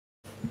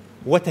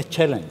What a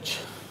challenge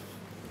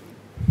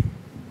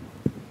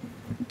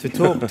to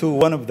talk to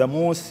one of the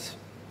most,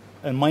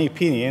 in my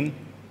opinion,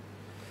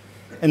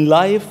 in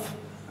life,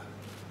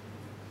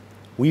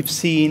 we've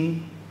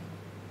seen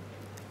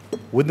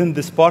within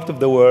this part of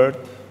the world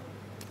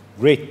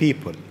great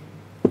people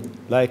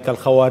like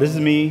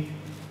Al-Khwarizmi,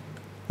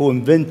 who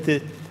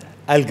invented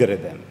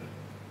algorithm.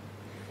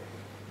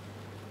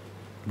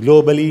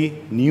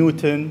 Globally,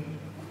 Newton,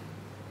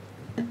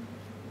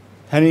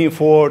 Henry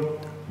Ford,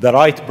 the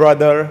Wright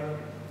brother,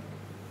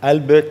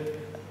 Albert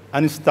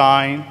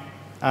Einstein,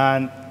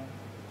 and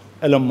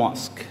Elon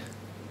Musk.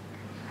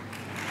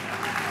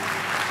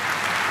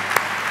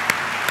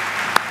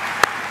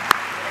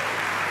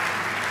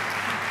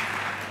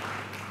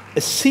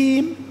 It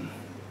seems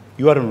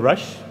you are in a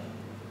rush.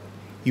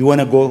 You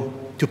want to go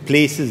to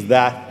places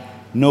that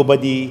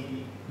nobody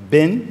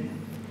been.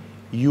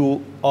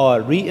 You are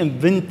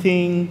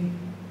reinventing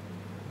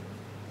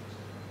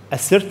a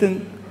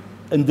certain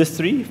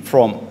industry,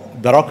 from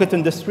the rocket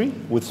industry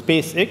with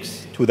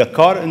SpaceX to the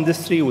car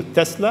industry with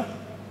Tesla.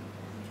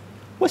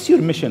 What's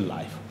your mission in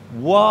life?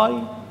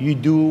 Why you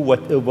do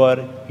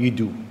whatever you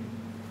do?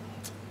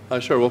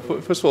 Sure. Well,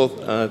 first of all,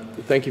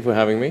 thank you for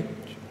having me.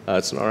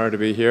 It's an honor to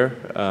be here,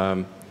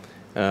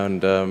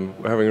 and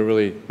we're having a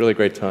really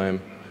great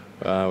time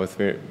with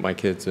my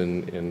kids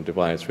in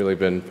Dubai. It's really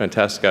been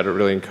fantastic. I'd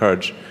really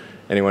encourage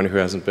anyone who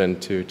hasn't been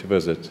to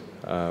visit.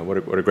 What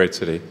a great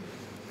city.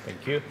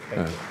 Thank you.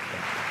 Thank you.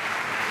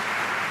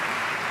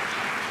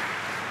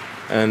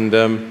 And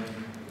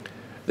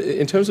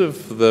in terms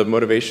of the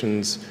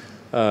motivations,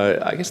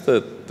 I guess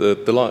the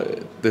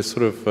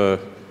sort of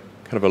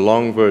kind of a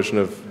long version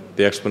of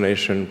the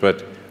explanation,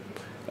 but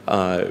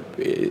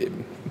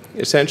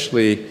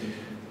essentially,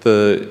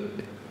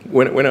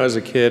 when I was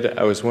a kid,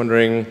 I was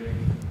wondering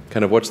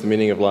kind of what's the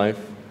meaning of life,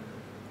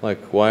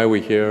 like why are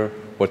we here,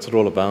 what's it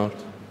all about,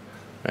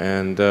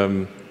 and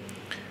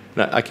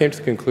I came to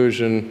the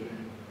conclusion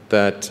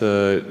that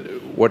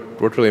what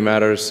really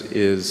matters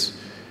is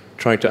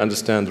trying to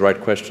understand the right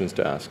questions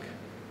to ask.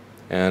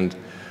 And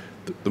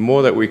the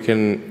more that we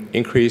can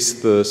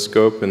increase the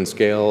scope and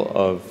scale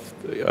of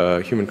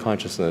human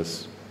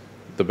consciousness,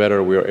 the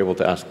better we are able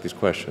to ask these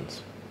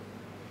questions.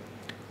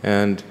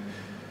 And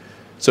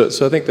so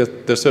I think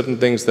that there's certain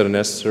things that are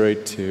necessary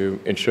to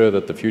ensure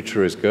that the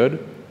future is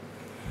good.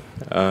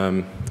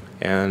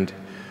 And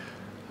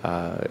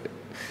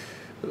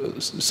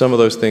some of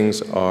those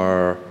things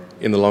are,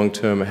 in the long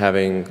term,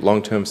 having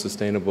long-term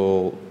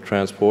sustainable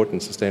transport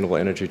and sustainable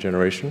energy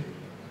generation,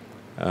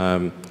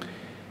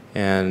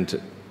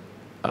 and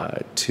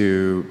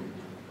to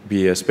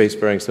be a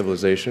spacefaring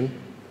civilization,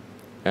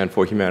 and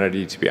for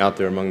humanity to be out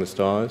there among the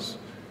stars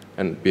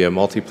and be a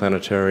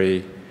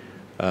multiplanetary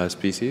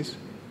species.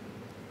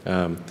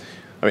 I mean,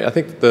 I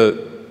think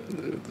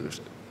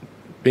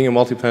being a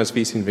multiplanetary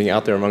species and being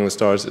out there among the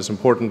stars is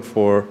important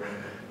for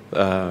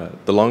the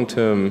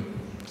long-term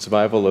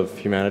survival of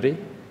humanity.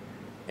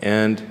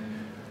 And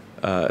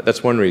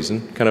that's one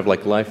reason, kind of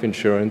like life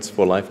insurance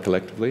for life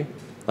collectively,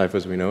 life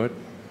as we know it.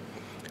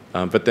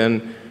 But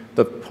then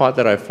the part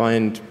that I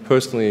find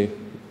personally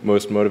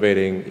most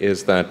motivating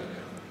is that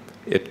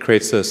it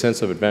creates a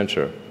sense of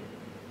adventure,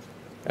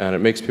 and it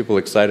makes people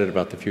excited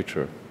about the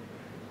future.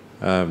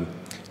 And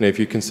if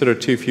you consider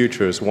two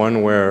futures,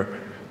 one where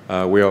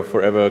we are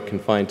forever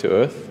confined to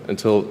Earth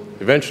until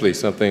eventually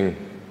something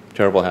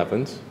terrible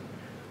happens,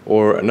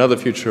 or another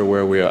future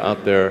where we are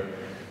out there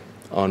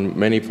on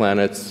many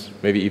planets,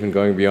 maybe even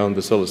going beyond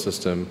the solar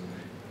system,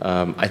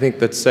 I think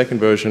that second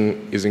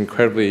version is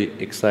incredibly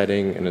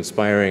exciting and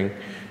inspiring,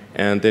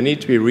 and there need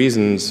to be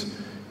reasons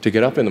to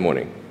get up in the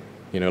morning.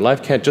 You know,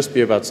 life can't just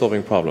be about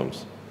solving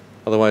problems.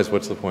 Otherwise,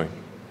 what's the point?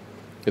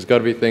 There's got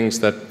to be things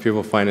that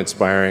people find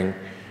inspiring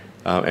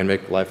and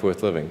make life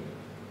worth living.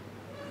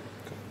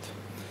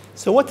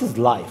 So what is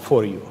life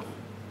for you?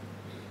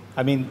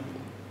 I mean,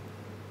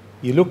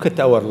 you look at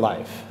our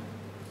life,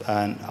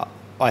 and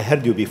I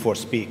heard you before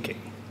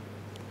speaking.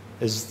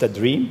 Is it a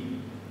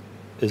dream?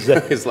 Is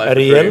it Is life a a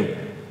real? dream?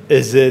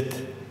 Is it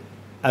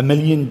a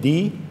million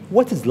D?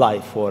 What is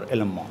life for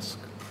Elon Musk?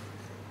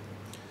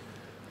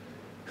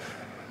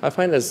 I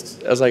find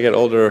as I get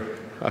older,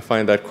 I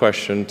find that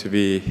question to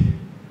be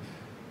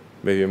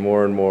maybe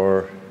more and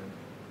more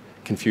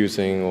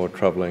confusing or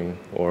troubling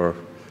or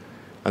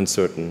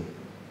uncertain.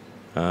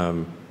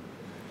 I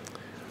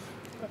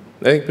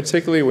think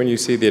particularly when you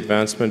see the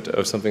advancement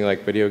of something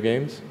like video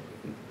games,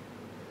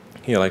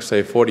 you know, like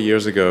say 40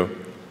 years ago,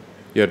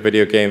 you had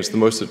video games. The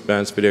most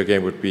advanced video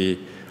game would be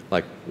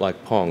like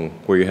Pong,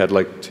 where you had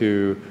like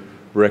two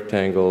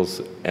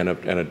rectangles and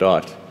a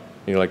dot,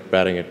 and you're like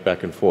batting it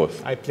back and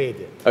forth. I played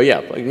it. Oh yeah,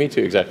 like me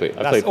too, exactly.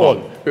 I That's played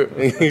Pong.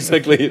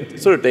 Exactly,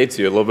 it sort of dates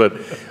you a little bit,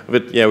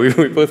 but yeah, we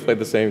both played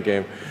the same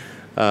game,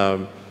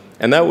 and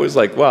that was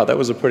like, wow, that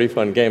was a pretty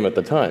fun game at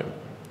the time.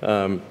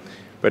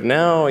 But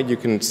now you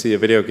can see a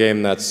video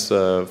game that's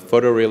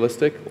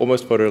photorealistic,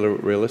 almost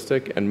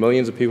photorealistic, and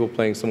millions of people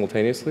playing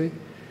simultaneously,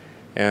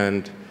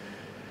 and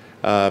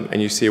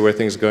you see where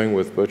things are going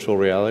with virtual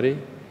reality.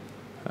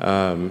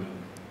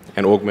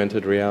 and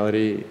augmented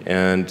reality.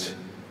 And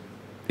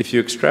if you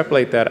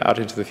extrapolate that out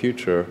into the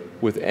future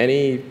with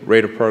any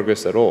rate of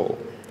progress at all,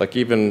 like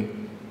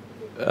even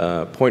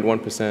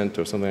 0.1%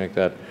 or something like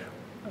that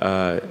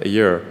a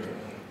year,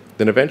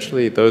 then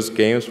eventually those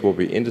games will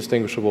be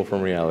indistinguishable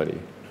from reality.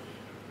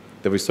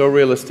 They'll be so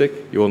realistic,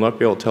 you will not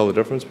be able to tell the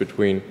difference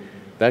between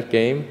that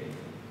game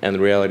and the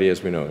reality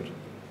as we know it.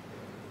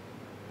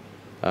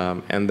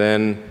 And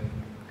then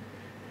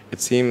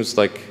it seems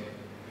like,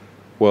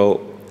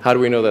 well, how do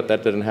we know that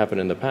that didn't happen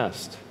in the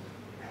past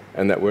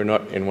and that we're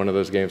not in one of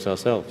those games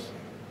ourselves?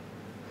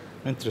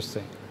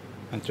 Interesting.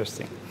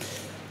 Interesting.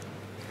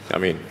 I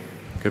mean,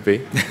 could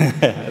be.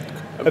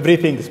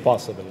 Everything is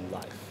possible in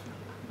life.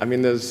 I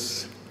mean,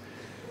 there's,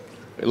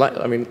 like,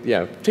 I mean,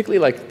 yeah, particularly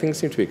like things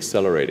seem to be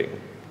accelerating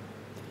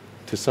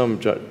to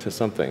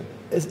something.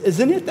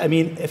 Isn't it? I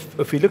mean,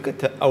 if we look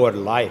at our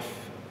life,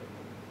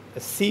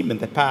 it seems in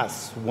the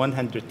past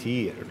 100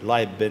 years,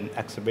 life been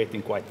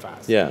accelerating quite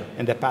fast. Yeah.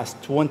 In the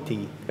past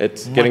 20,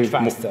 it's much getting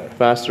faster.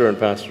 Faster and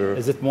faster.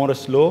 Is it more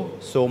slow?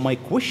 So my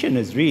question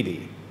is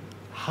really,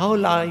 how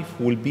life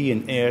will be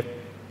in Earth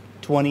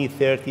 20,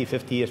 30,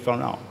 50 years from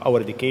now? Our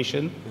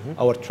education,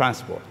 our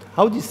transport.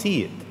 How do you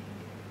see it?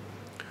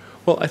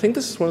 Well, I think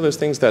this is one of those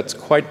things that's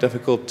quite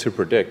difficult to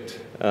predict.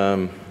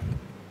 When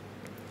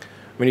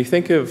you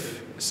think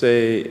of,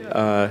 say,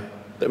 I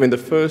mean, the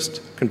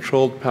first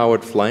controlled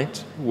powered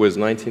flight was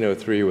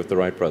 1903 with the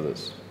Wright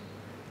brothers.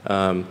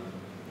 And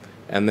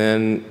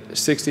then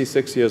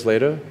 66 years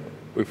later,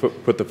 we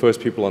put the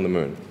first people on the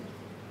moon.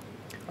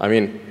 I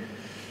mean,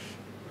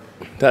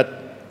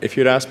 that, if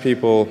you'd ask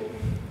people,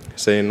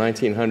 say in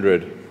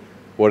 1900,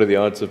 what are the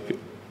odds of,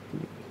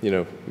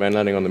 man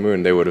landing on the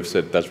moon, they would have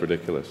said, that's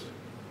ridiculous.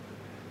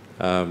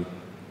 And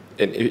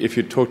if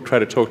you try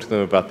to talk to them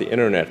about the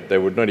internet, they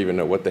would not even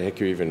know what the heck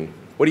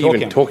what are you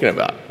even talking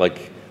about?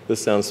 Like,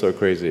 this sounds so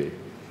crazy.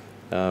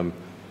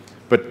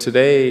 But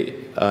today,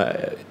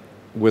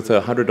 with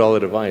a $100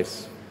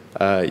 device,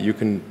 you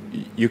can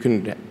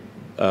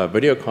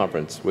video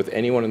conference with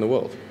anyone in the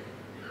world,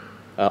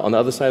 on the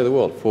other side of the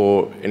world.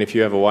 And if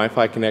you have a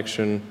Wi-Fi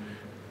connection,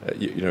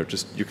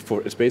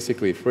 it's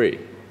basically free.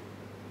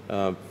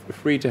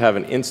 Free to have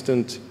an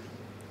instant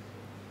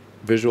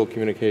visual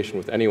communication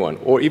with anyone,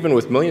 or even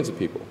with millions of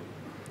people.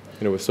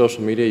 With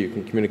social media, you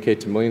can communicate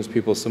to millions of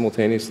people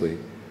simultaneously.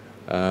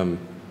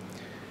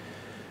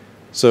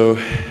 So,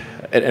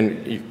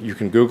 and you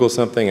can Google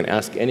something and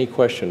ask any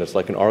question. It's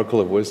like an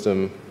oracle of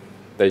wisdom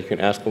that you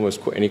can ask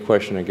almost any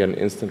question and get an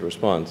instant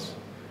response.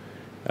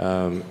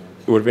 It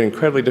would have been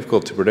incredibly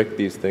difficult to predict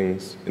these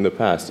things in the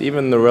past,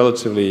 even the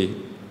relatively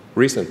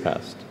recent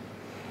past.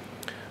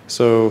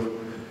 So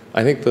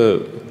I think the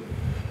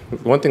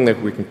one thing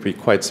that we can be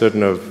quite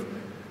certain of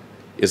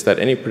is that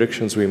any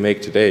predictions we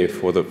make today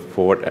for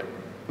what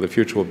the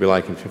future will be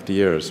like in 50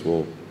 years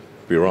will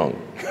be wrong.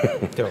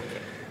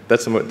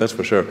 That's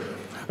for sure.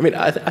 I mean,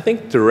 I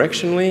think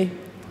directionally,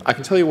 I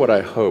can tell you what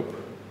I hope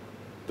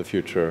the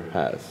future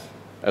has,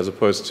 as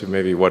opposed to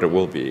maybe what it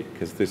will be,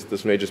 because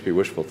this may just be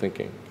wishful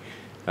thinking.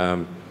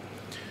 I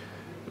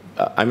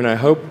mean, I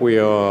hope we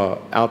are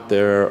out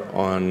there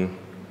on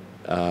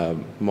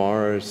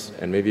Mars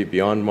and maybe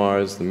beyond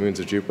Mars, the moons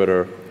of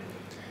Jupiter.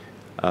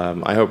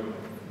 I hope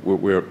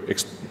we're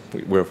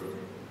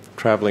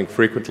traveling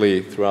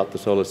frequently throughout the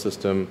solar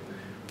system,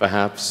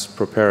 perhaps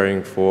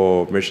preparing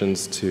for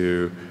missions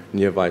to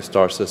nearby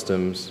star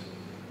systems.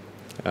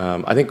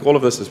 I think all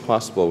of this is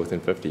possible within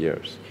 50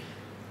 years.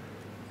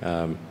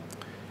 And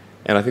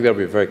I think that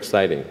would be very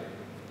exciting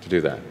to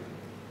do that.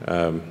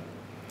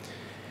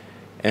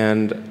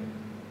 And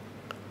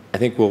I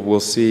think we'll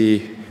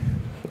see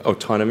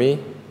autonomy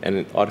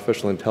and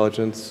artificial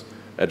intelligence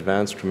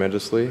advance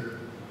tremendously.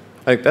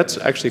 I think that's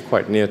actually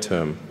quite near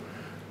term.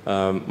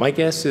 My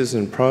guess is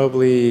in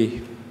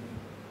probably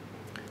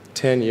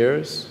 10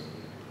 years,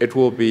 it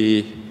will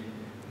be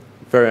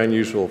very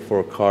unusual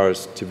for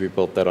cars to be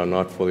built that are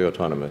not fully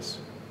autonomous.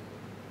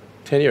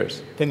 10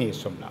 years. 10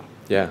 years from now.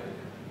 Yeah.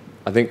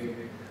 I think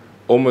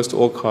almost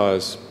all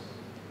cars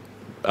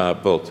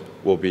built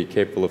will be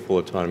capable of full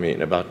autonomy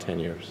in about 10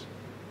 years.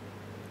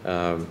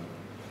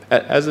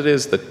 As it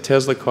is, the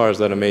Tesla cars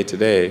that are made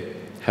today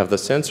have the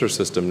sensor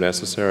system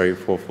necessary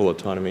for full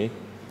autonomy,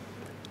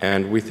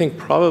 and we think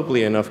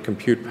probably enough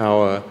compute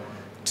power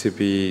to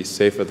be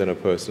safer than a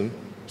person.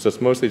 So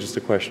it's mostly just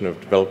a question of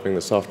developing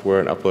the software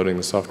and uploading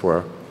the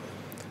software.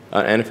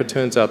 And if it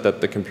turns out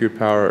that the compute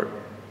power,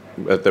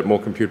 that more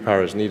compute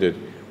power is needed,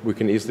 we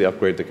can easily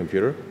upgrade the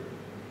computer.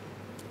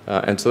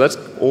 And so that's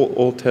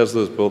all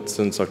Tesla's built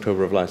since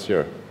October of last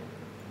year.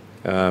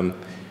 And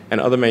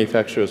other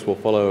manufacturers will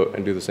follow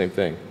and do the same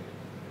thing.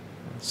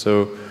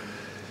 So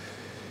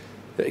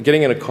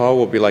getting in a car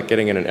will be like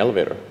getting in an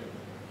elevator.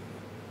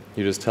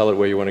 You just tell it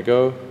where you want to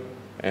go,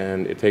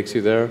 and it takes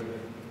you there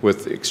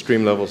with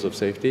extreme levels of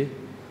safety.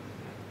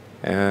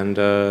 And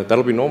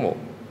that'll be normal.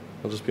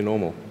 It'll just be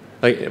normal.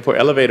 Like for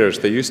elevators,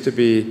 there used to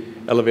be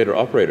elevator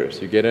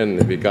operators. You get in,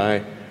 there'd be a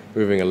guy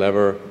moving a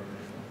lever.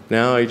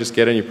 Now you just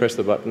get in, you press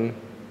the button,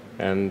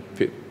 and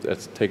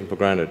that's taken for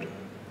granted.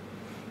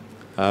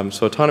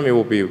 So autonomy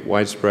will be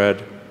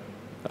widespread.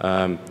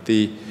 I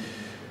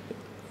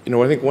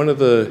think one of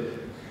the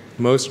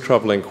most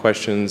troubling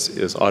questions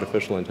is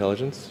artificial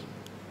intelligence.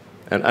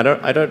 And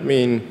I don't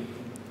mean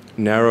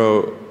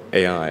narrow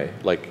AI.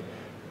 Like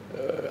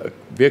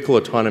vehicle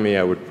autonomy,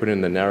 I would put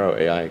in the narrow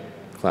AI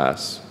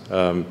class.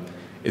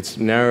 It's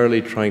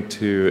narrowly trying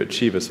to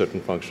achieve a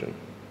certain function.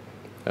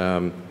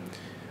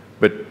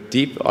 But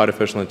deep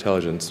artificial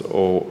intelligence,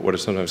 or what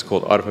is sometimes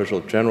called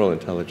artificial general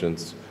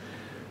intelligence,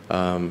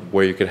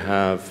 where you could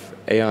have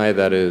AI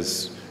that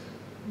is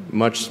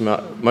much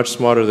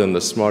smarter than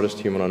the smartest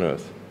human on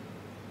Earth.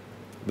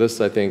 This,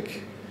 I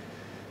think,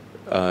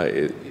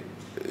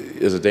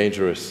 is a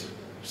dangerous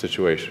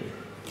situation.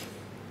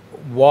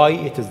 Why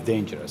it is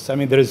dangerous? I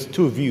mean, there is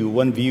two views.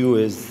 One view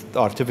is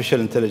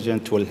artificial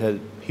intelligence will help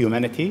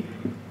humanity.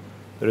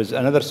 There is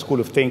another school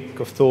of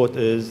thought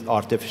is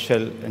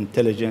artificial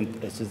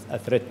intelligence is a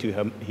threat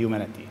to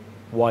humanity.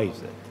 Why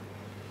is it?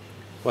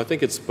 Well, I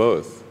think it's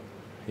both.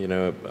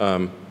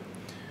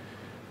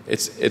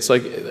 It's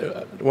like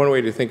one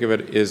way to think of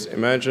it is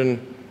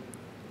imagine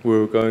we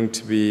were going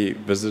to be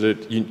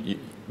visited.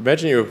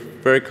 Imagine you're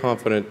very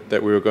confident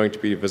that we were going to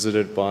be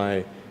visited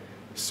by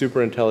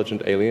super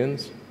intelligent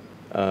aliens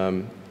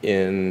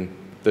in,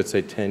 let's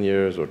say, 10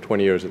 years or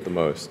 20 years at the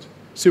most.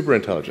 Super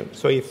intelligent.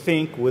 So you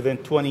think within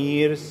 20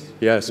 years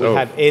yes, we'll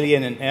have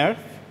alien in Earth?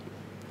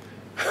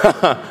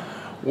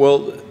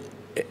 Well,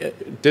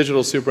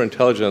 digital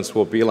superintelligence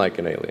will be like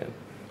an alien.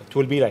 It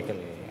will be like an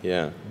alien.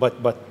 Yeah.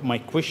 But my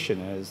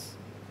question is,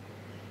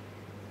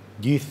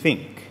 do you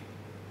think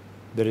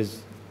there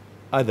is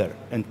other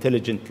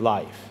intelligent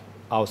life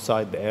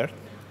outside the Earth?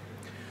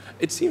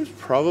 It seems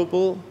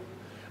probable,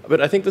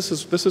 but I think this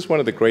is one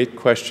of the great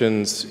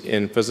questions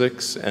in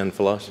physics and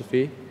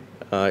philosophy,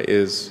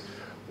 is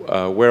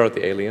where are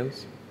the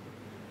aliens?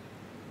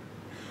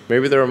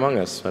 Maybe they're among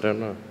us, I don't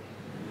know.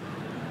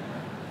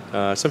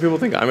 Some people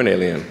think I'm an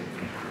alien.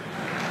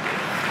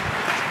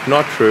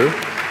 Not true.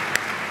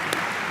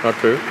 Not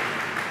true.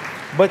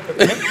 But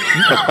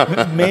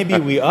maybe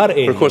we are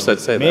alien. Of course I'd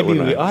say that, maybe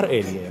wouldn't we I? are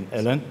alien,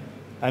 Ellen.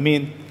 I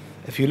mean,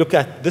 if you look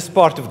at this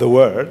part of the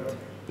world,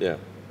 Yeah.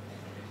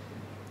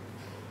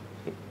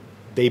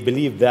 they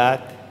believe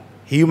that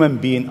human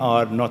beings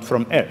are not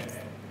from Earth.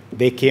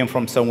 They came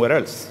from somewhere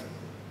else.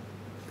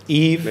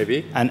 Eve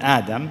Maybe. and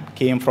Adam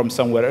came from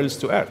somewhere else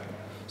to Earth.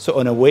 So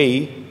in a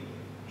way,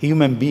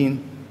 human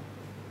being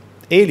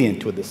alien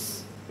to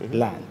this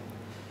land.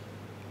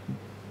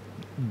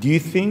 Do you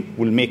think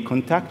we'll make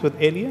contact with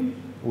alien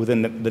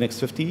within the next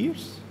 50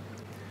 years?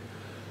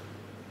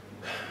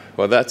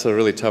 Well, that's a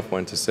really tough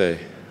one to say.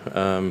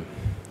 I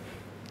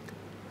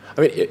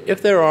mean,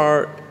 if there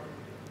are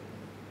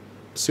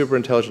super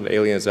intelligent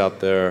aliens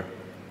out there,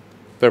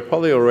 they're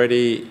probably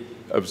already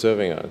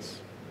observing us.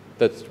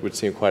 That would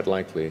seem quite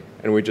likely,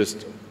 and we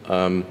just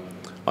are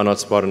not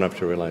smart enough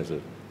to realize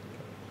it.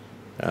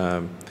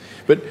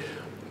 But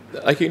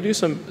I can do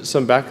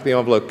some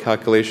back-of-the-envelope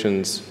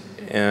calculations,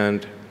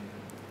 and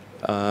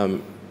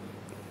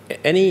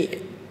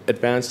any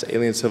advanced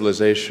alien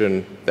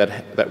civilization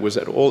that was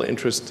at all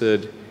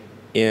interested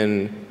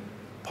in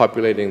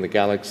populating the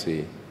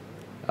galaxy,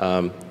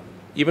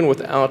 even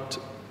without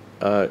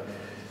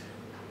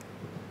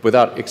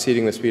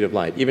exceeding the speed of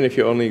light, even if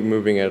you're only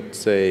moving at,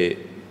 say,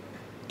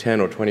 10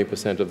 or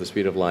 20% of the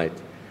speed of light,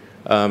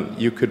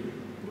 you could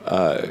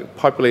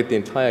populate the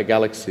entire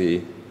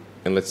galaxy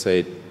in, let's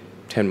say,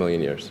 10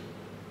 million years.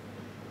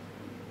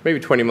 Maybe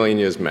 20 million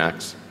years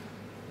max.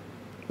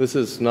 This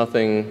is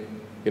nothing,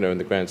 in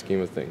the grand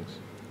scheme of things.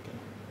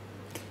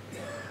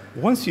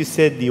 Once you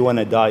said you want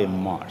to die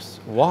on Mars,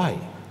 why?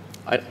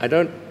 I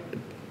don't,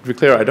 to be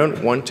clear, I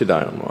don't want to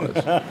die on Mars.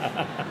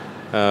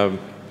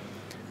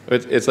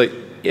 It's like,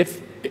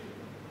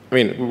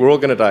 we're all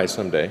going to die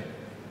someday.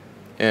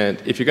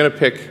 And if you're going to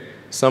pick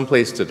some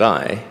place to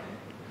die,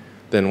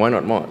 then why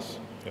not Mars?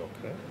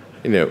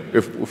 Okay.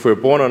 If we're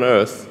born on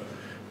Earth,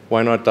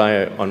 why not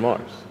die on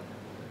Mars?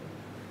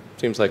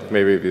 Seems like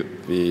maybe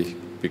it'd be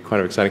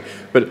kind of exciting.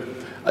 But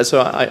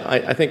so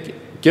I think,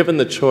 given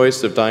the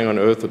choice of dying on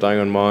Earth or dying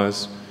on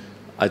Mars,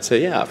 I'd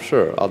say, yeah,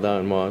 sure, I'll die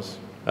on Mars.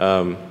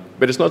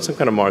 But it's not some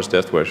kind of Mars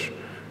death wish.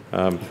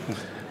 And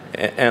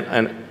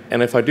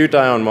if I do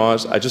die on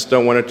Mars, I just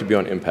don't want it to be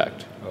on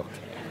impact. Okay.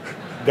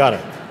 Got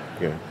it.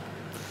 Yeah.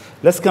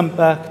 Let's come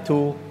back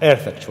to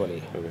Earth,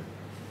 actually. Okay.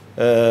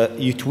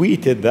 You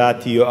tweeted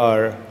that you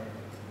are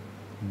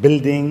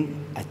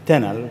building a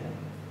tunnel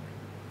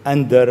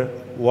under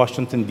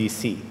Washington,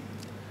 D.C.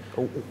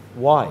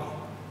 Why?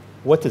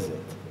 What is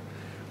it?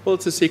 Well,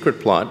 it's a secret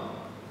plot.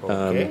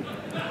 Okay.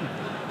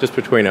 Just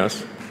between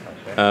us.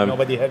 Okay.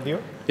 Nobody heard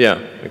you? Yeah,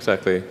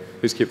 exactly.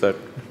 Please keep that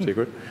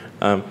secret.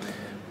 Well,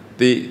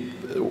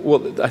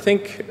 I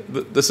think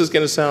this is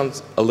going to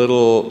sound a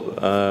little,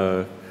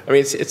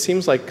 it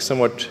seems like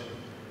somewhat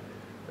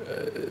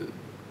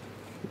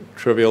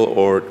trivial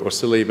or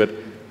silly, but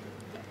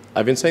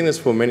I've been saying this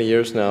for many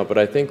years now, but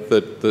I think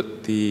that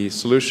the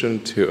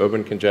solution to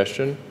urban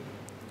congestion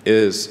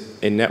is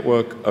a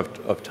network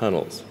of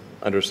tunnels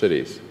under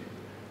cities.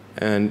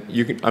 And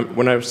you can,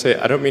 when I say,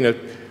 I don't mean a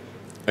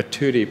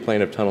 2D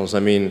plane of tunnels, I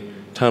mean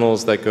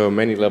tunnels that go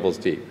many levels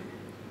deep.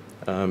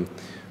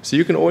 So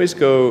you can always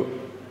go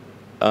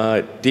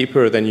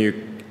deeper than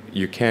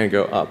you can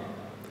go up.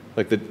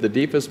 Like the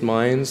deepest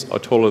mines are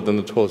taller than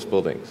the tallest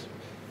buildings.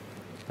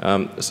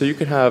 So you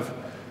can have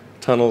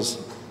tunnels,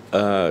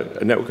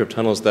 a network of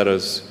tunnels that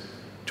is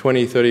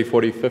 20, 30,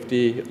 40,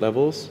 50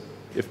 levels,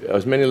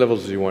 as many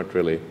levels as you want,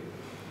 really.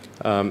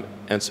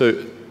 And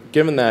so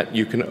given that,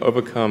 you can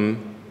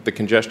overcome the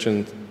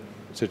congestion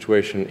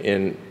situation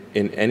in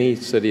any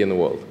city in the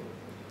world.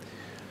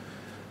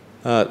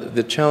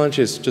 The challenge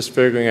is just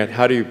figuring out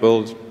how do you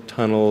build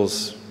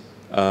tunnels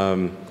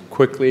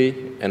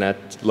quickly and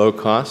at low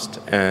cost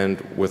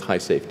and with high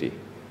safety.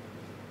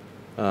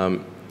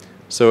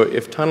 So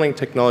if tunneling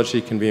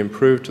technology can be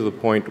improved to the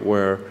point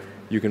where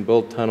you can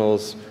build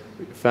tunnels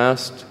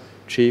fast,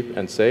 cheap,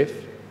 and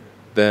safe,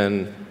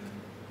 then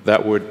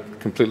that would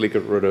completely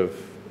get rid of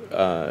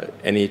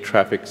any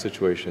traffic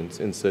situations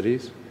in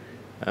cities.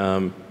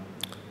 And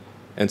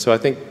so I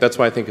think that's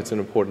why I think it's an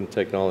important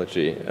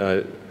technology.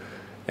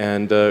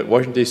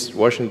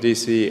 Washington,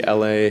 D.C.,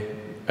 L.A.,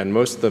 and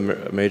most of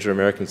the major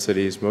American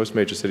cities, most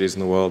major cities in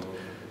the world,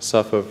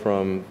 suffer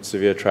from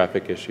severe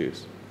traffic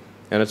issues.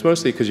 And it's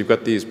mostly because you've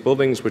got these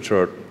buildings which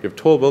are, you have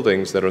tall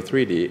buildings that are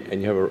 3D,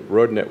 and you have a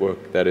road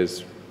network that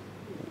is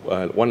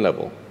one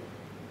level.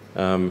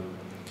 And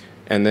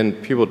then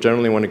people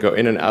generally want to go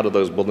in and out of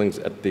those buildings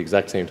at the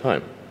exact same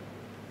time.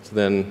 So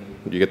then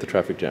you get the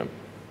traffic jam.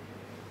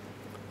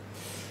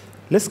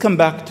 Let's come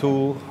back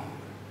to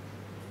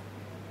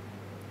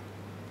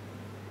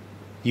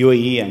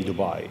UAE and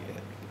Dubai.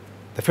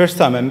 The first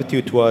time I met you,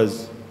 it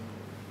was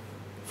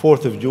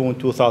 4th of June,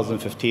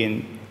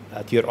 2015,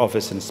 at your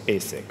office in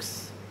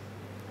SpaceX.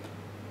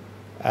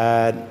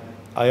 And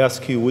I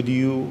asked you, would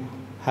you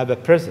have a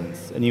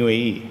presence in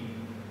UAE?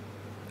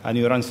 And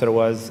your answer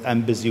was,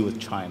 I'm busy with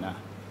China.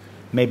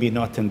 Maybe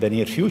not in the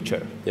near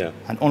future. Yeah.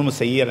 And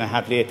almost a year and a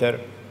half later,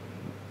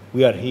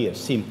 we are here.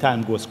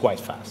 Time goes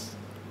quite fast.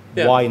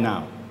 Yeah. Why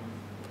now?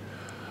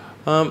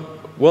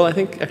 Well, I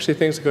think actually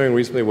things are going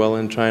reasonably well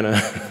in China.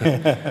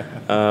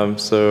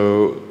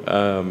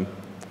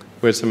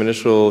 We had some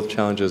initial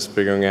challenges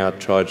figuring out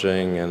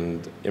charging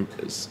and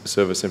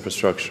service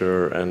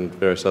infrastructure and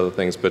various other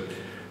things, but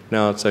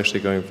now it's actually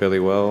going fairly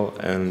well,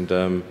 and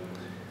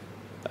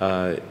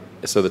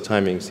so the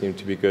timing seemed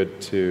to be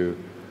good to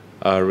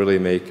really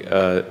make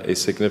a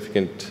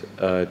significant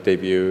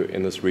debut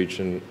in this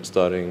region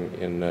starting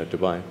in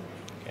Dubai.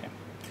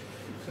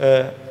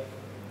 Okay.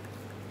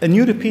 In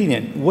your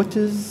opinion, what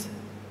is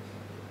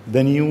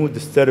the new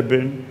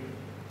disturbing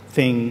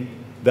thing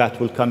that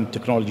will come in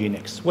technology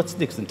next? What's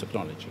next in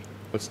technology?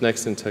 What's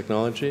next in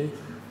technology?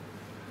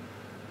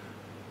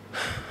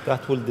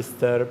 That will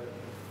disturb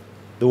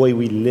the way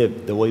we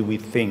live, the way we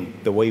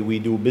think, the way we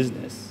do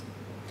business.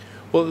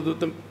 Well,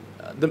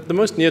 the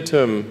most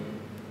near-term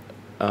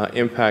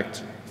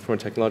impact from a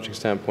technological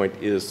standpoint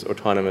is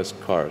autonomous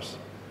cars,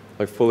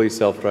 like fully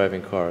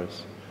self-driving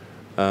cars.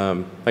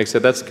 Like I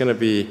said, that's going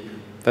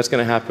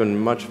to happen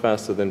much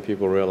faster than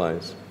people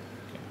realize.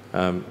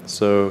 It's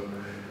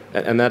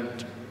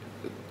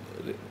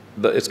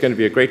going to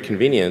be a great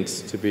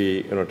convenience to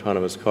be an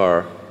autonomous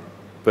car,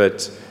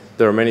 but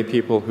there are many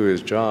people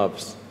whose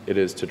jobs it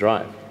is to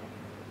drive.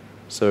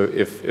 So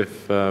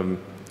in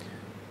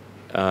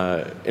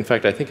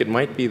fact, I think it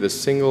might be the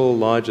single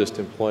largest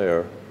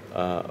employer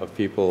of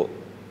people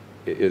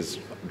is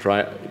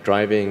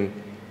driving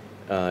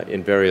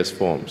in various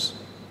forms.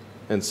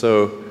 And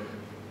so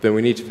then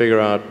we need to figure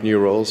out new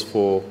roles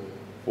for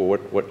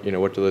what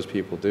do those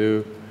people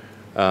do.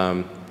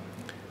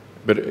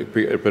 But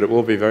it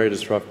will be very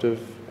disruptive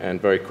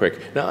and very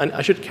quick. Now,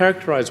 I should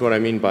characterize what I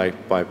mean by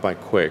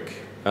quick,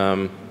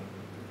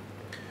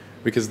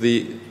 because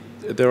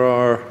there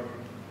are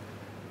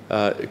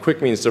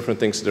quick means different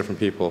things to different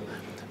people.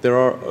 There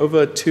are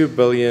over 2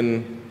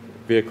 billion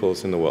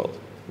vehicles in the world,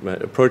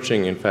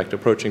 approaching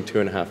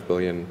 2.5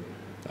 billion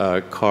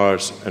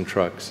cars and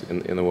trucks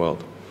in the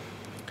world.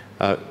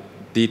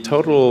 The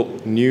total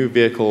new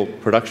vehicle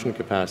production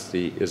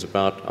capacity is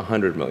about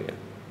 100 million.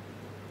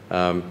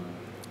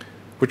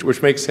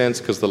 Which makes sense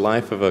because the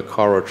life of a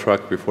car or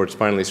truck before it's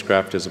finally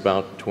scrapped is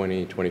about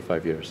 20,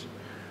 25 years.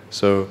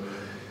 So,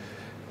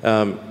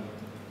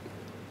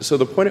 so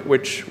the point at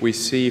which we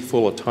see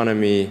full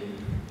autonomy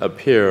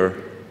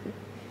appear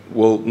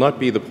will not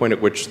be the point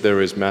at which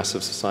there is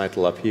massive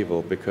societal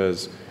upheaval,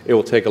 because it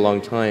will take a long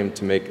time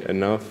to make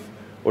enough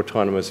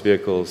autonomous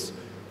vehicles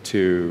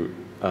to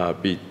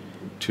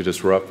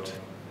disrupt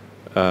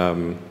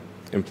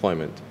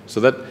employment.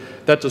 So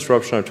that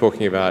disruption I'm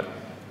talking about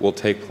will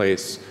take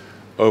place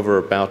over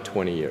about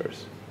 20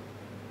 years.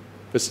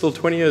 But still,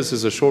 20 years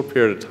is a short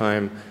period of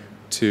time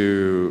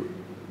to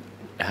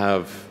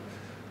have,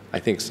 I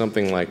think,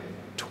 something like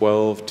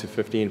 12 to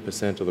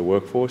 15% of the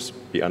workforce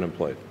be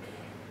unemployed.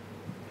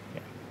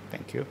 Yeah,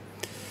 thank you.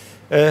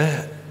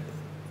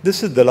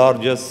 This is the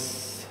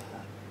largest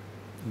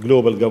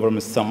global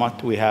government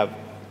summit. We have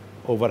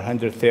over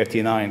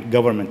 139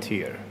 governments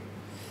here.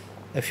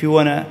 If you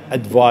want to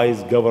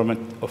advise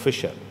government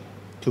official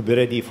to be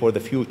ready for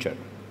the future,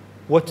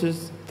 what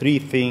is three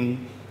things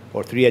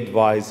or three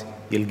advice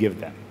you'll give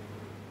them?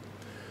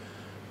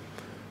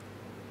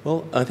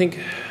 Well, I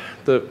think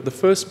the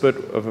first bit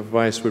of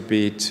advice would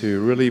be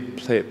to really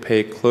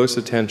pay close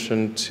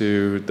attention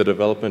to the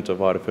development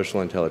of artificial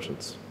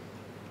intelligence.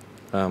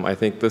 I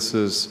think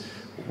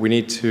we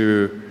need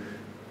to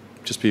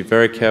just be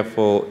very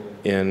careful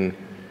in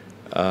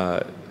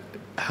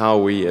how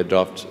we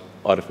adopt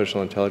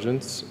artificial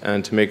intelligence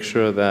and to make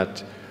sure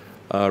that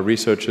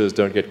researchers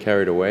don't get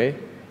carried away.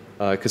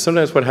 Because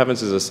sometimes what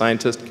happens is a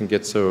scientist can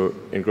get so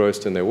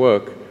engrossed in their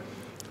work,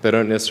 they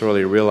don't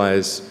necessarily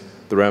realize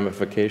the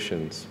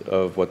ramifications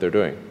of what they're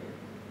doing.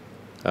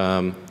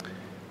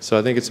 So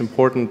I think it's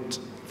important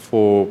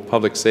for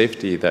public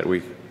safety that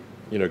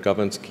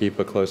governments keep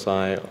a close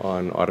eye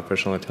on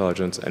artificial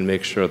intelligence and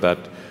make sure that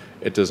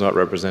it does not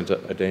represent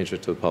a danger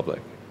to the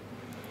public.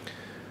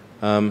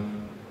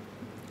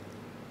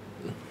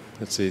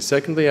 Let's see.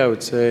 Secondly, I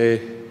would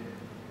say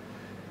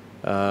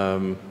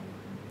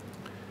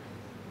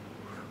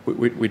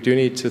we do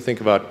need to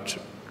think about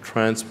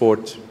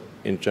transport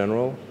in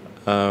general.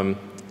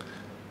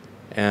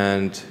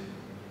 And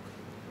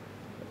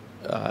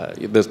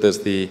there's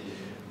the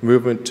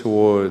movement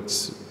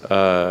towards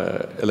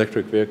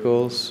electric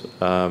vehicles,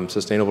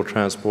 sustainable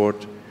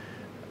transport.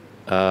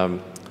 I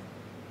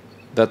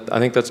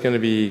think that's going to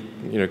be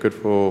good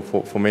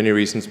for many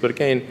reasons, but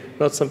again,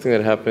 not something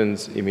that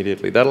happens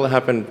immediately. That'll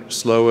happen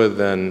slower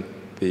than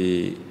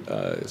the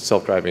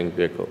self-driving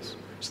vehicles.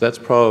 So that's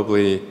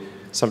probably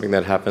something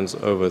that happens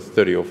over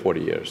 30 or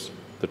 40 years,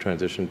 the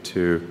transition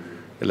to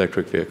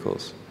electric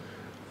vehicles.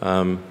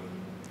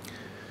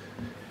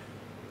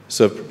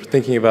 So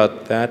thinking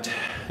about that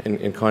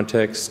in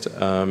context,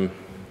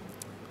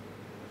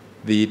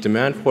 the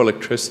demand for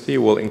electricity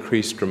will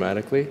increase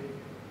dramatically.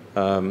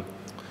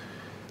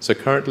 So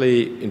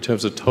currently, in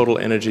terms of total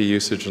energy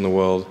usage in the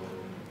world,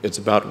 it's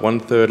about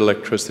 1/3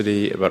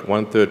 electricity, about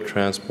 1/3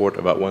 transport,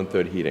 about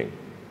 1/3 heating.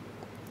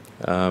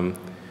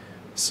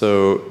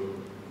 So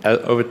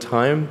over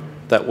time,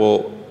 that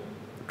will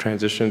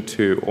transition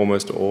to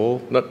almost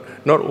all, not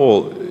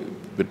all,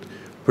 but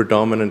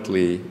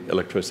predominantly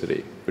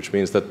electricity, which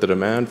means that the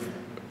demand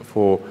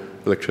for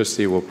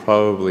electricity will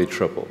probably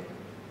triple.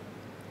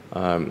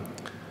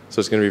 So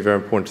it's going to be very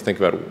important to think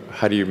about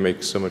how do you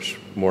make so much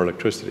more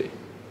electricity.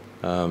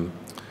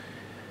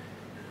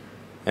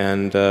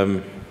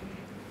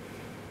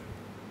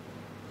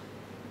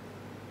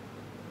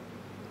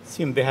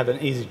 Seem they have an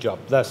easy job.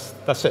 That's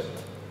it.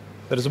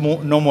 There is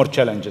no more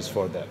challenges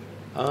for them.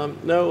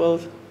 No, well,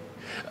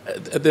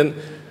 then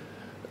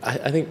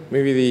I think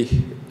maybe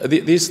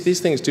these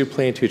things do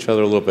play into each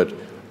other a little bit.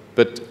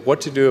 But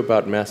what to do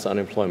about mass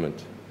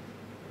unemployment?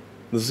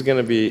 This is going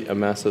to be a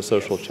massive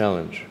social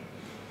challenge.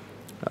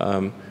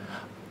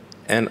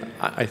 And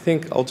I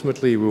think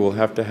ultimately we will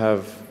have to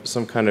have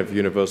some kind of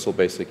universal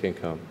basic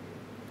income.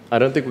 I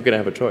don't think we're going to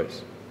have a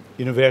choice.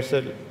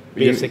 Universal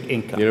basic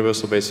income.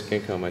 Universal basic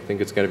income. I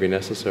think it's going to be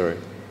necessary.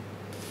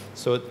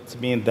 So it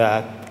means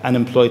that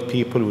unemployed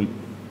people will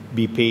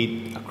be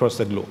paid across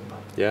the globe.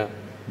 Yeah.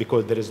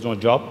 Because there is no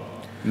job.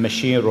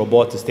 Machine,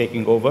 robot is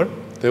taking over.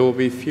 There will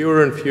be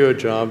fewer and fewer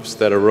jobs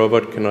that a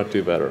robot cannot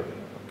do better.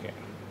 Okay.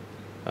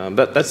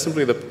 That's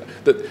simply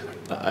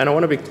and I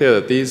want to be clear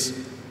that these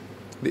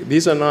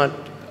are not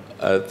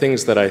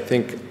things that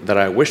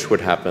I wish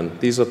would happen.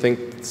 These are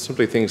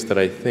simply things that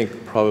I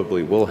think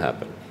probably will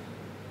happen.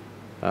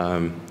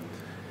 And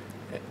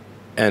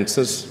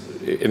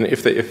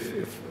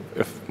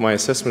if my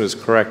assessment is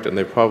correct and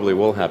they probably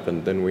will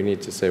happen, then we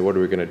need to say, what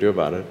are we going to do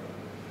about it?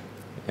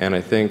 And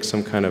I think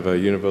some kind of a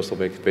universal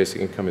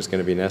basic income is going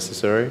to be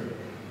necessary.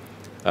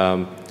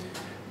 Now,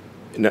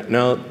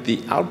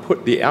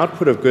 the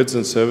output of goods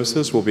and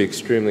services will be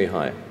extremely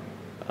high.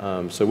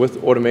 So with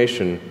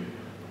automation,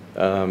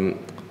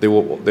 there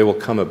will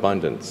come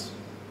abundance.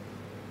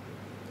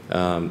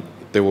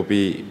 There will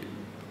be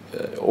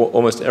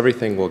almost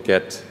everything will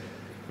get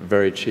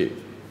very cheap.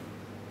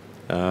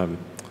 I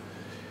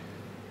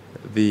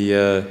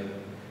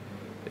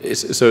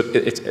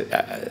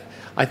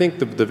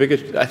think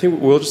I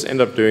think we'll just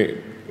end up doing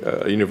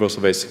a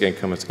universal basic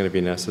income. It's going to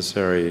be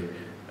necessary.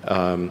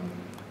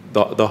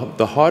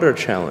 The harder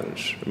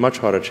challenge, much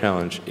harder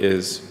challenge,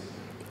 is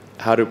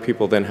how do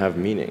people then have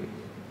meaning?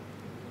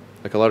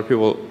 Like a lot of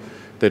people,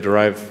 they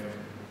derive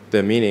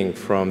their meaning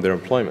from their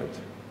employment.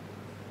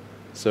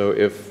 So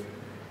if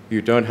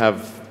you don't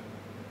have,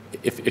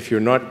 if you're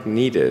not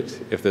needed,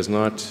 if there's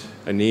not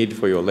a need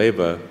for your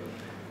labor,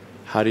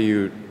 how do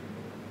you,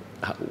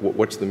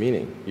 what's the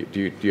meaning?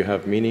 Do you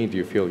have meaning? Do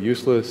you feel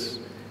useless?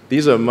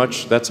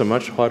 That's a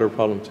much harder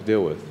problem to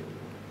deal with.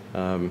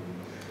 And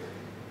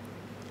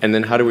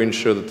then how do we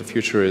ensure that the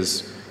future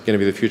is going to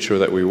be the future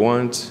that we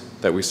want,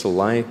 that we still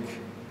like?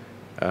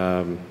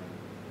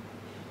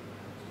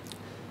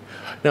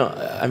 No,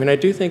 I mean, I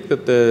do think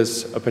that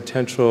there's a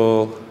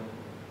potential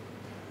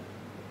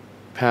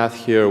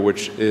path here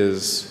which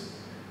is,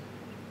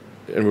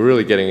 and we're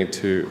really getting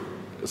into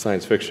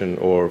science fiction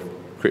or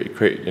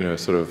create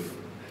sort of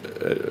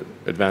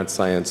advanced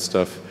science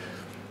stuff,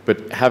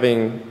 but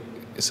having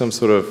some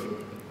sort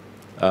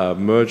of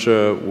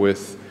merger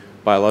with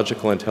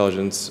biological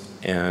intelligence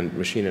and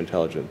machine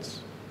intelligence.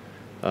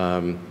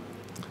 To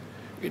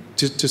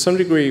some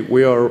degree,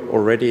 we are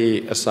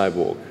already a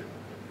cyborg.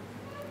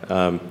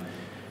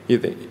 You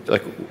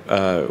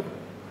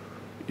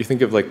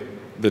think of like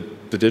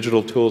the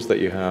digital tools that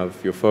you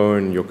have, your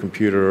phone, your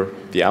computer,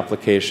 the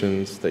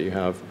applications that you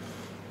have,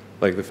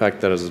 like the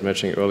fact that, as I was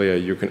mentioning earlier,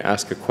 you can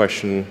ask a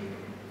question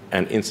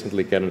and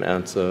instantly get an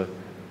answer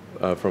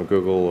from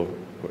Google or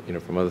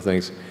from other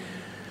things.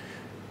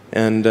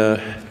 And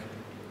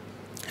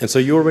so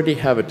you already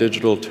have a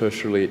digital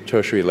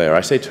tertiary layer.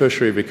 I say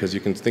tertiary because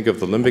you can think of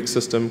the limbic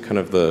system, kind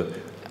of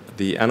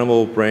the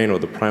animal brain or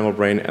the primal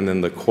brain, and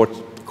then the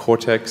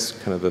cortex,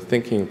 kind of the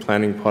thinking,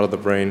 planning part of the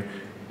brain,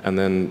 and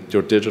then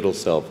your digital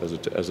self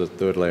as a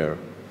third layer.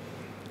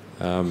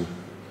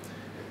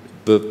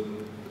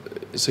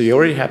 So you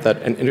already have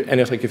that, and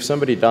it's like if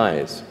somebody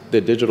dies,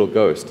 their digital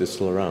ghost is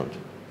still around.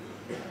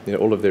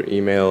 All of their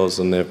emails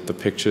and the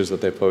pictures that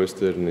they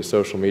posted and their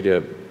social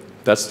media,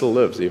 that still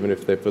lives, even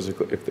if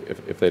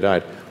if they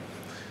died.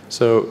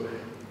 So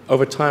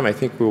over time, I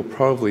think we'll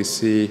probably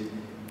see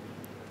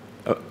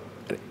a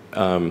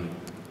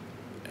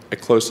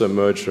closer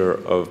merger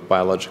of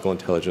biological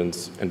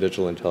intelligence and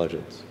digital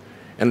intelligence.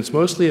 And it's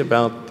mostly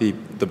about the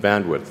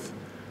bandwidth,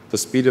 the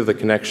speed of the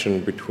connection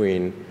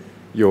between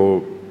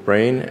your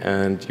brain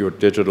and your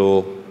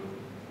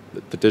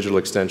the digital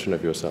extension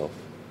of yourself.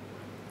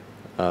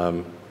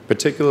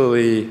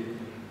 Particularly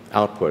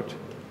output.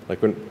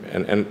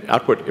 And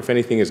output, if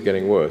anything, is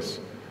getting worse.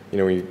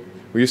 We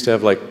used to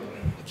have like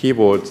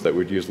keyboards that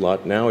we'd use a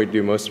lot. Now we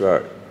do most of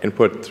our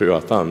input through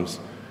our thumbs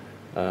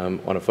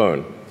on a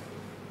phone.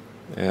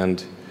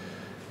 And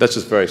that's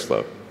just very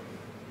slow.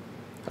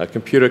 A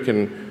computer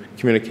can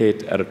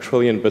communicate at 1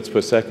 trillion bits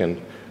per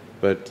second,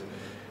 but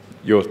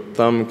your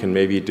thumb can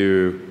maybe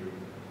do,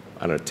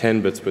 I don't know,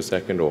 10 bits per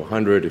second or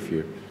 100 if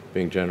you're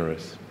being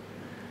generous.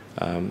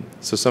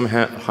 So some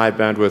high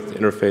bandwidth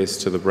interface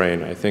to the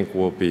brain, I think,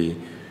 will be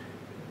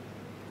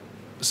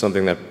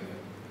something that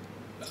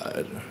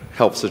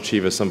helps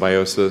achieve a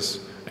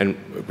symbiosis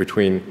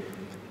between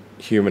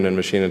human and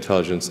machine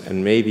intelligence,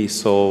 and maybe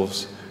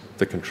solves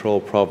the control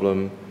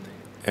problem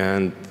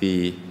and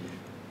the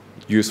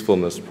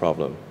usefulness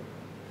problem.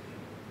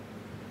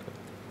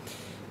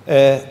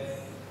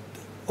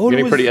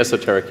 Getting pretty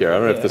esoteric here. I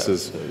don't know if this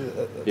is...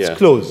 It's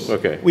close.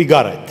 Okay. We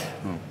got it.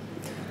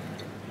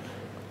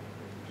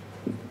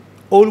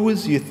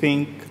 Always you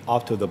think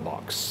out of the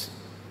box.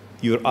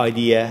 Your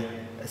idea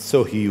is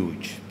so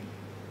huge.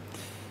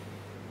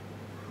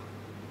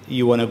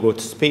 You want to go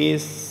to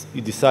space.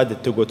 You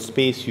decided to go to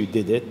space. You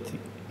did it.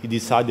 You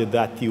decided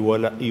that you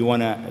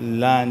want to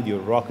land your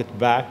rocket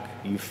back.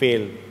 You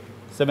failed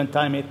 7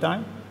 times, 8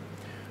 times?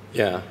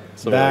 Yeah,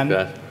 something like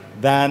that.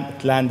 Then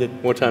it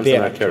landed more times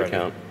than I care to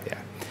count. Yeah.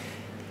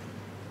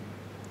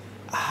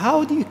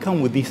 How do you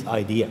come with this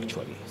idea,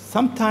 actually?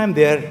 Sometimes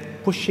they're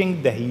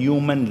pushing the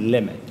human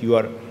limit. You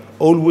are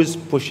always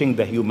pushing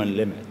the human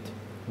limit.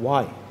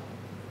 Why?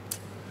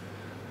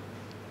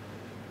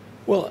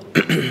 Well,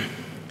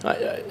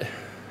 I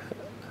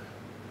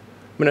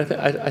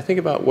think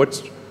about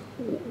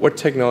what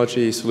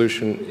technology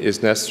solution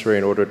is necessary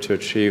in order to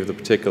achieve the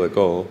particular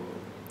goal,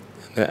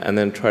 and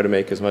then try to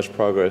make as much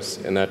progress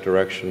in that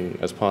direction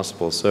as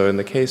possible. So in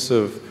the case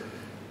of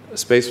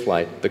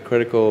spaceflight, the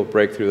critical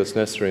breakthrough that's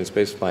necessary in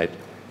spaceflight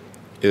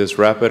is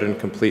rapid and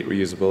complete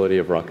reusability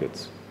of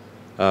rockets,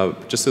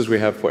 just as we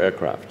have for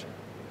aircraft.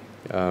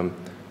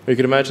 You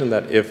can imagine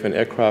that if an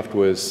aircraft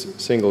was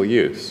single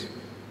use,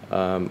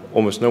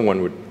 almost no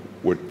one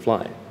would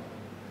fly.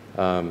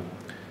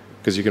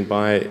 Because you can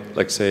buy,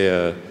 like, say,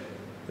 a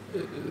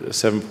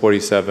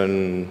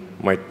 747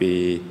 might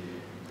be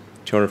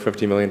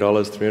 $250 million,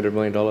 $300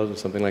 million, or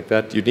something like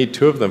that. You'd need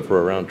 2 of them for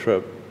a round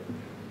trip.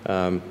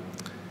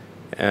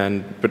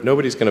 But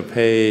nobody's going to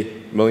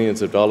pay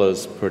millions of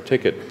dollars per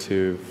ticket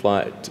to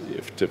fly,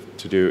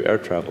 to do air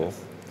travel.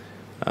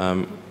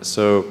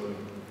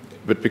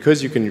 But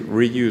because you can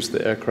reuse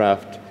the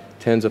aircraft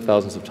tens of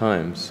thousands of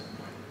times,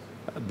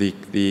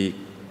 the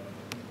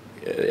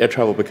air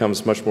travel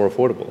becomes much more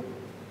affordable.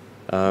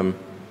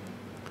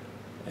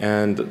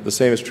 And the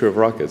same is true of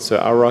rockets. So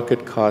our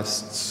rocket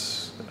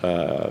costs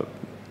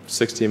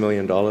 $60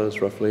 million,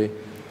 roughly.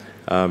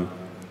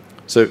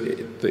 So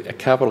the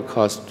capital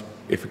cost,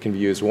 if it can be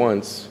used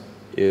once,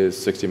 is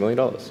 $60 million.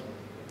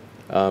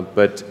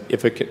 But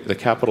if the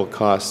capital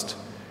cost,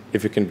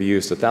 if it can be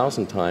used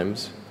 1,000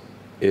 times,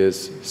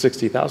 is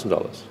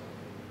 $60,000.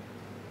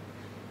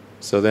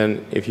 So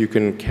then if you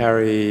can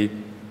carry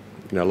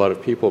a lot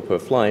of people per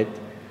flight,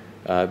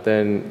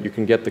 then you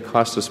can get the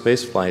cost of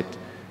space flight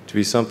to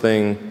be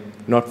something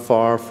not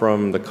far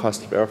from the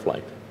cost of air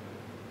flight.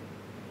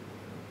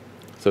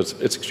 So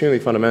it's extremely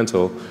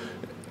fundamental.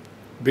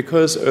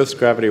 Because Earth's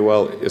gravity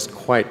well is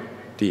quite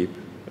deep,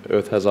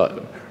 Earth has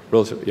a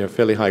relatively,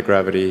 fairly high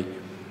gravity,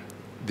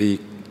 the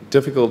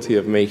difficulty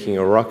of making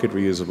a rocket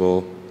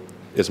reusable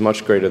is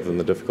much greater than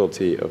the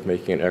difficulty of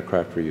making an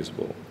aircraft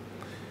reusable.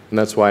 And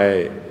that's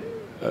why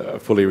a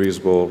fully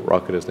reusable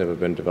rocket has never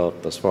been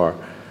developed thus far.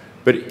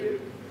 But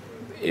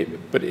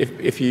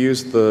if you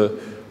use the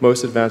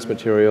most advanced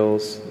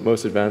materials,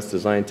 most advanced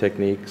design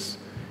techniques,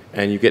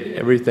 and you get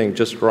everything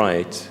just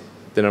right,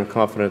 then I'm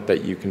confident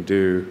that you can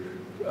do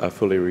a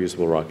fully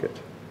reusable rocket.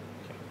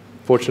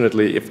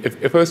 Fortunately,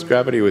 if Earth's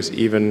gravity was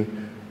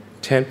even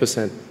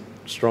 10%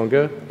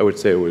 stronger, I would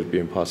say it would be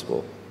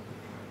impossible.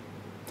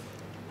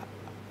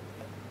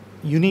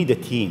 You need a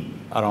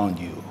team around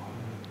you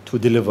to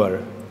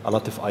deliver a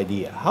lot of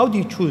ideas. How do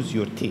you choose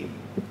your team?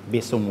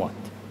 Based on what?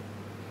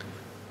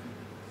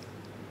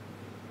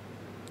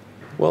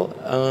 Well,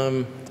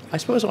 I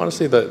suppose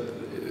honestly that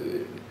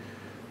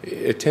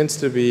it tends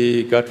to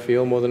be gut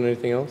feel more than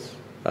anything else.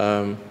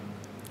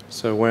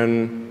 So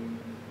when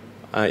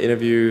I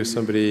interview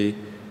somebody,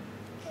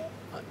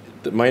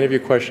 my interview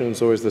question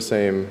is always the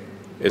same.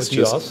 It's what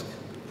do you ask?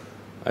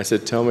 I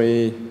said, tell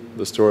me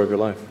the story of your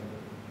life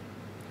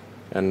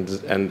and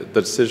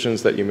the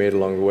decisions that you made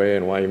along the way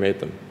and why you made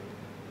them.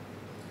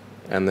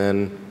 And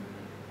then,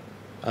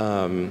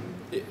 and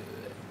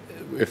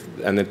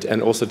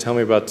also tell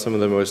me about some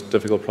of the most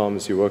difficult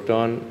problems you worked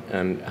on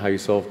and how you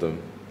solved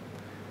them.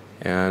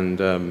 And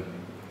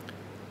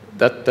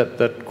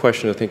that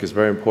question, I think, is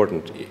very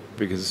important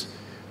because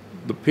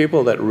the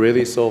people that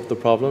really solved the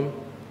problem,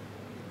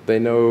 they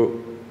know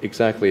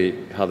exactly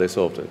how they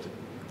solved it.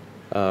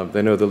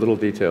 They know the little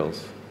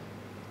details.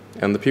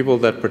 And the people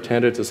that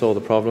pretended to solve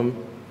the problem,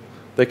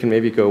 they can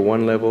maybe go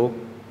one level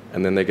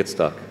and then they get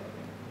stuck.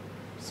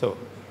 So,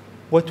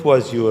 what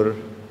was your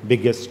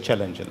biggest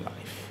challenge in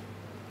life?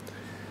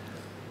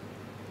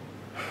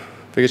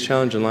 Biggest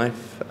challenge in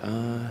life?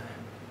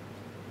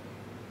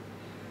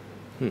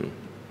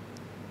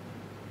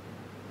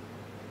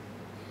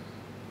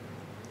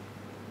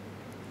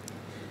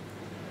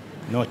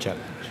 No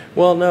challenge.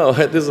 Well, no,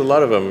 there's a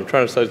lot of them. I'm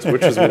trying to decide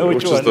which is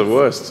the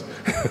worst.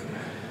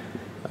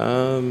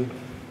 I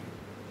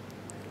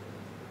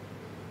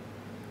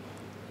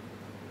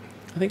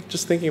think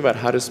just thinking about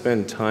how to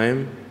spend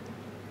time.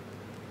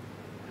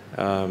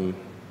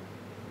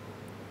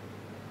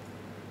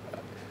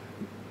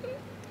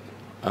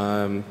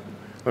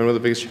 One of the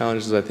biggest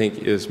challenges, I think,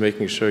 is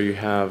making sure you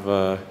have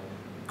a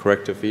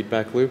corrective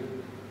feedback loop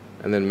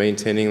and then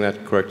maintaining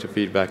that corrective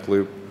feedback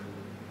loop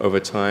over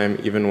time,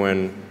 even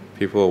when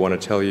people want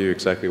to tell you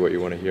exactly what you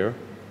want to hear.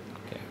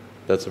 Okay.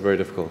 That's very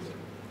difficult.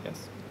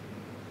 Yes.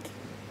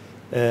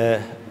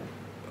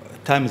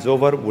 Time is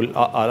over.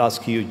 I'll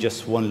ask you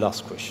just one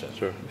last question,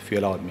 sure, if you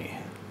allow me.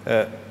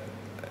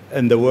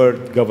 In the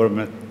World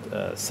Government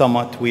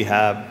Summit, we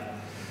have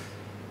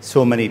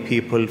so many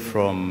people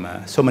from,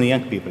 so many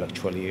young people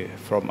actually,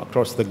 from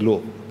across the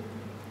globe.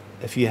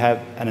 If you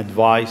have an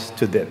advice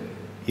to them,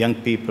 young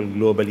people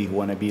globally who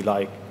want to be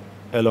like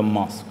Elon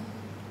Musk,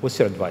 what's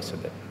your advice to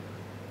them?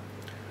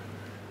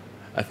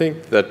 I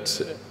think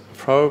that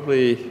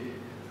probably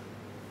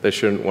they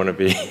shouldn't want to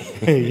be.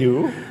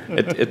 You?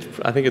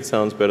 I think it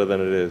sounds better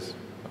than it is.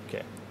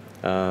 Okay.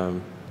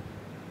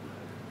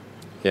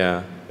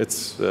 Yeah,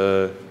 it's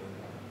not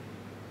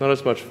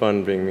as much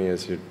fun being me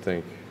as you'd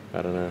think.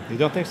 I don't know. You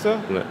don't think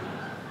so? No.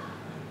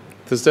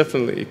 There's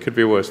definitely, it could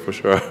be worse for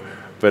sure,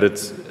 but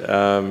it's,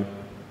 I'm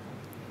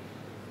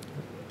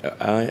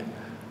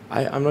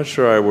not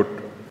sure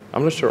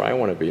I'm not sure I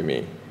want to be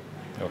me.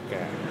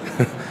 Okay.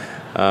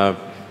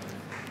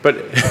 But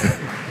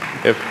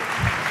if,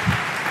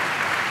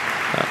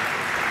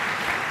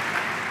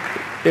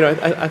 you know,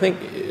 I think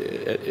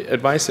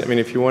advice, I mean,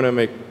 if you want to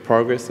make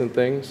progress in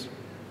things,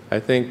 I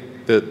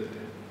think that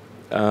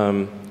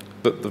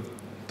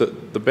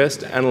the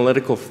best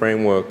analytical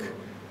framework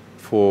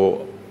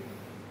for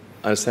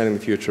understanding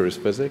the future is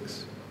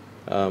physics.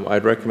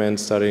 I'd recommend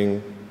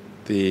studying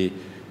the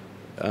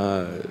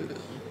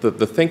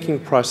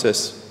thinking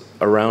process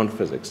around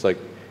physics, like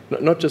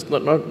not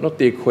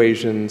the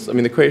equations. I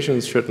mean, the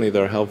equations certainly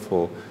they're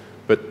helpful,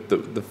 but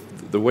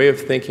the way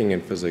of thinking in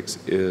physics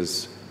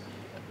is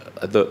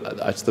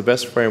it's the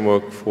best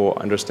framework for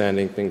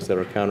understanding things that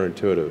are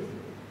counterintuitive.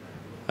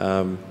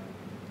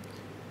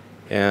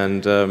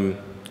 And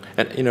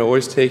you know,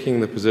 always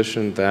taking the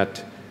position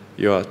that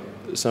you're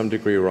to some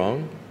degree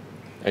wrong,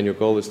 and your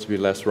goal is to be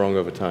less wrong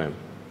over time.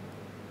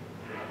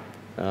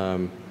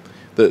 One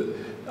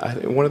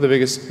of the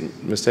biggest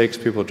mistakes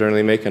people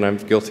generally make, and I'm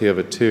guilty of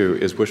it too,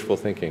 is wishful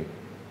thinking.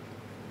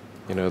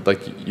 You know,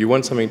 like you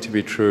want something to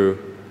be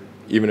true,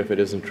 even if it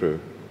isn't true.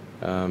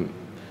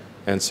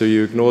 And so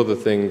you ignore the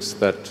things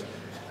that,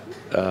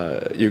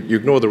 you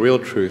ignore the real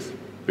truth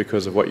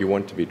because of what you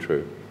want to be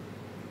true.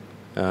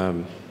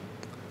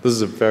 This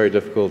is a very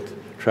difficult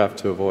trap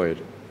to avoid.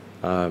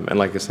 And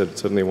like I said,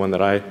 it's certainly one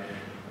that I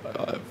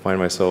find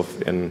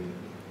myself in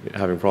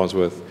having problems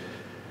with.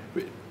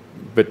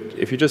 But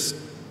if you just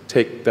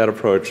take that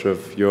approach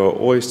of you're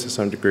always to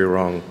some degree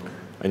wrong,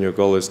 and your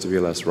goal is to be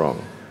less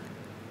wrong,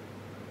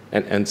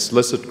 and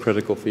solicit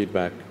critical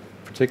feedback,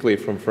 particularly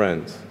from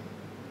friends.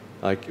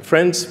 Like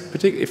friends,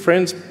 particularly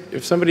friends,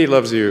 if somebody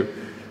loves you,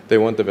 they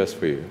want the best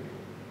for you.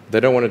 They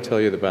don't want to tell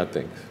you the bad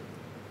things.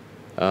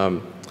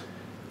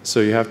 So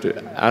you have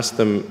to ask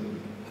them,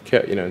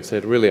 and say,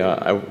 really,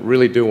 I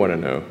really do want to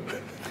know.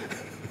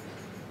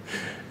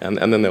 and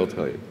then they'll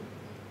tell you.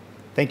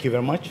 Thank you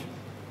very much.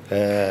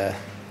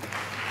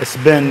 It's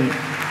been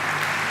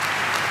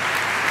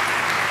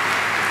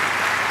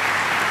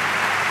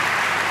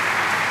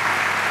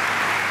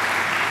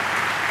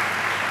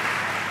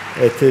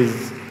It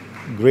is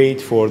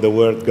great for the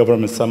World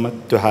Government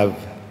Summit to have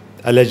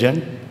a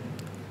legend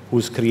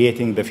who's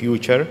creating the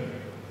future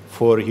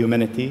for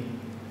humanity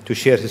to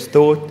share his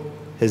thought,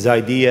 his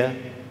idea,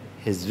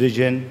 his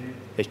vision,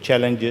 his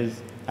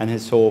challenges, and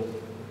his hope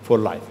for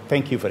life.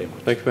 Thank you very much.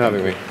 Thank you for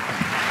having me.